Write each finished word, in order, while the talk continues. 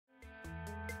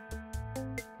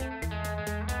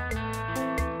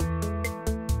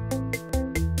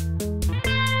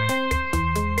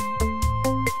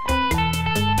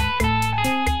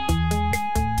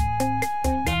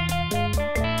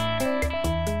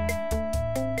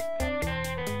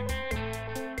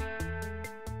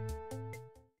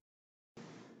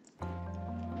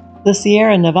the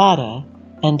Sierra Nevada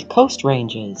and Coast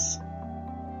Ranges.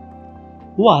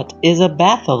 What is a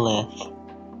batholith?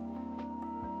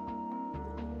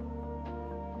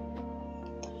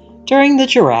 During the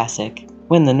Jurassic,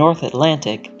 when the North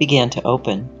Atlantic began to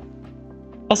open,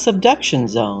 a subduction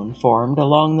zone formed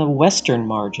along the western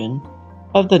margin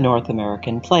of the North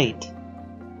American plate.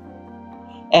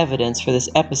 Evidence for this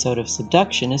episode of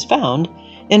subduction is found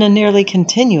in a nearly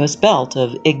continuous belt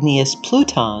of igneous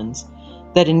plutons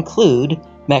that include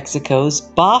Mexico's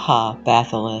Baja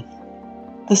batholith,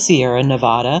 the Sierra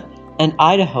Nevada and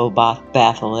Idaho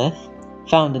batholith,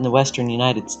 found in the western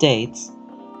United States,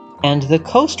 and the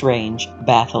Coast Range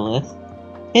batholith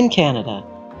in Canada.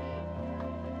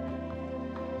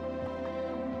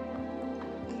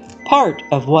 Part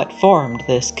of what formed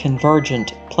this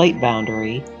convergent plate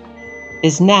boundary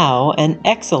is now an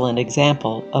excellent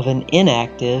example of an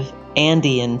inactive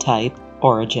Andean-type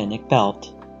orogenic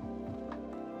belt.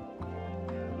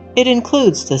 It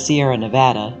includes the Sierra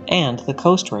Nevada and the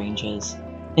Coast Ranges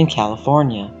in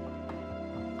California.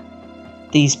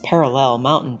 These parallel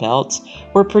mountain belts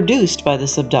were produced by the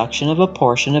subduction of a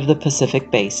portion of the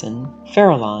Pacific Basin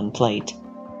Farallon Plate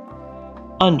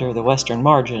under the western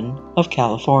margin of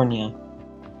California.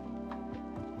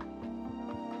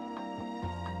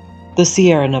 The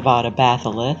Sierra Nevada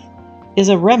batholith is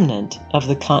a remnant of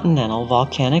the continental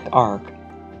volcanic arc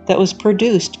that was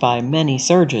produced by many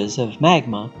surges of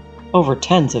magma over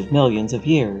tens of millions of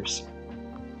years.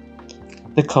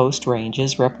 The coast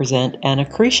ranges represent an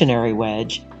accretionary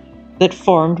wedge that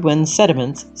formed when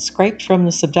sediments scraped from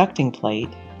the subducting plate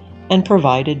and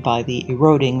provided by the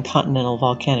eroding continental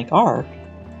volcanic arc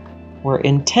were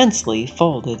intensely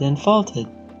folded and faulted.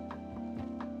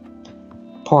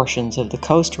 Portions of the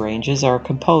coast ranges are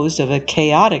composed of a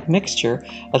chaotic mixture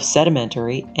of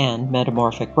sedimentary and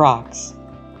metamorphic rocks,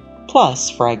 plus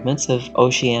fragments of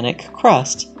oceanic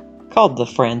crust called the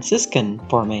Franciscan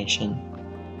Formation.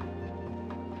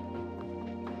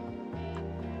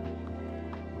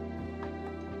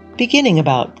 Beginning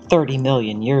about 30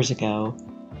 million years ago,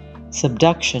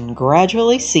 subduction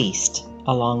gradually ceased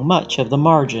along much of the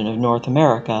margin of North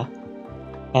America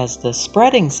as the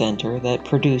spreading center that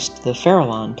produced the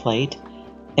Farallon Plate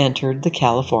entered the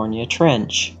California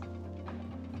Trench.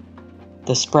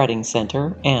 The spreading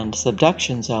center and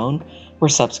subduction zone were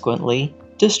subsequently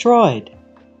destroyed.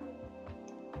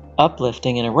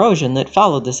 Uplifting and erosion that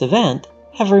followed this event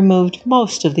have removed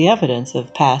most of the evidence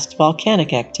of past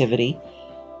volcanic activity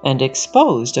and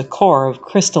exposed a core of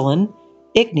crystalline,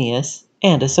 igneous,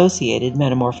 and associated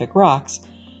metamorphic rocks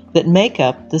that make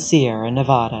up the Sierra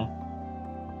Nevada.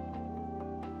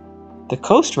 The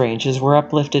coast ranges were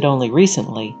uplifted only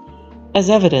recently, as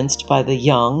evidenced by the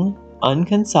young,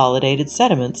 unconsolidated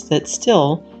sediments that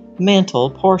still mantle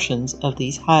portions of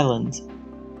these highlands.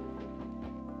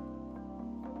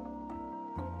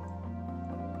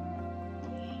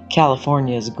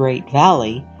 California's Great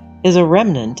Valley is a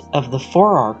remnant of the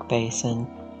Forearc Basin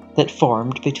that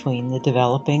formed between the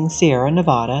developing Sierra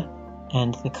Nevada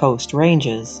and the Coast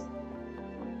Ranges.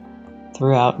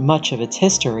 Throughout much of its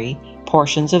history,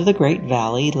 portions of the Great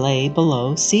Valley lay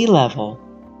below sea level.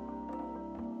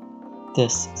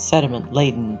 This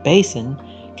sediment-laden basin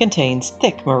contains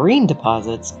thick marine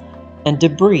deposits and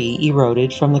debris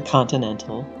eroded from the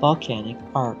continental volcanic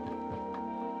arc.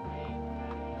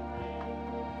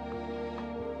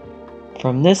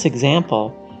 From this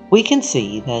example, we can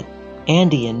see that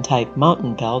Andean-type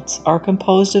mountain belts are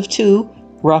composed of two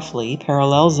roughly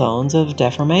parallel zones of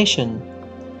deformation.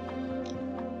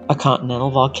 A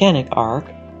continental volcanic arc,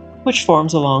 which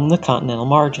forms along the continental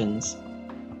margins,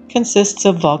 consists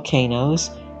of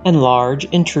volcanoes and large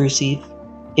intrusive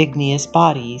igneous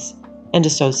bodies and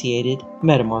associated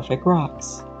metamorphic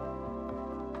rocks.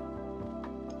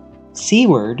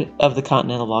 Seaward of the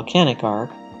continental volcanic arc,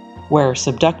 where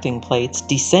subducting plates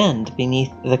descend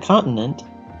beneath the continent,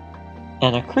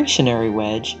 an accretionary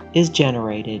wedge is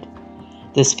generated.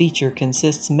 This feature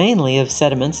consists mainly of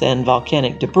sediments and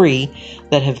volcanic debris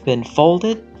that have been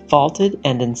folded, faulted,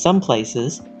 and in some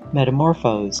places,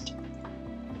 metamorphosed.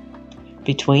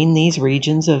 Between these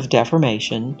regions of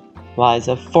deformation lies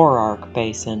a forearc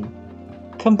basin,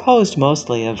 composed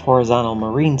mostly of horizontal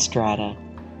marine strata.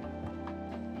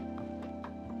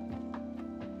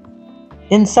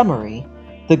 In summary,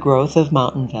 the growth of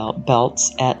mountain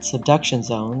belts at subduction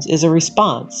zones is a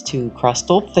response to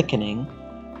crustal thickening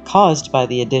caused by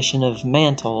the addition of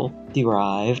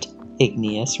mantle-derived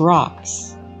igneous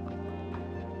rocks.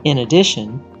 In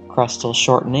addition, crustal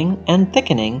shortening and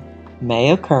thickening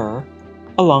may occur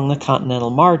along the continental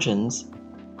margins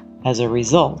as a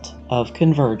result of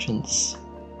convergence.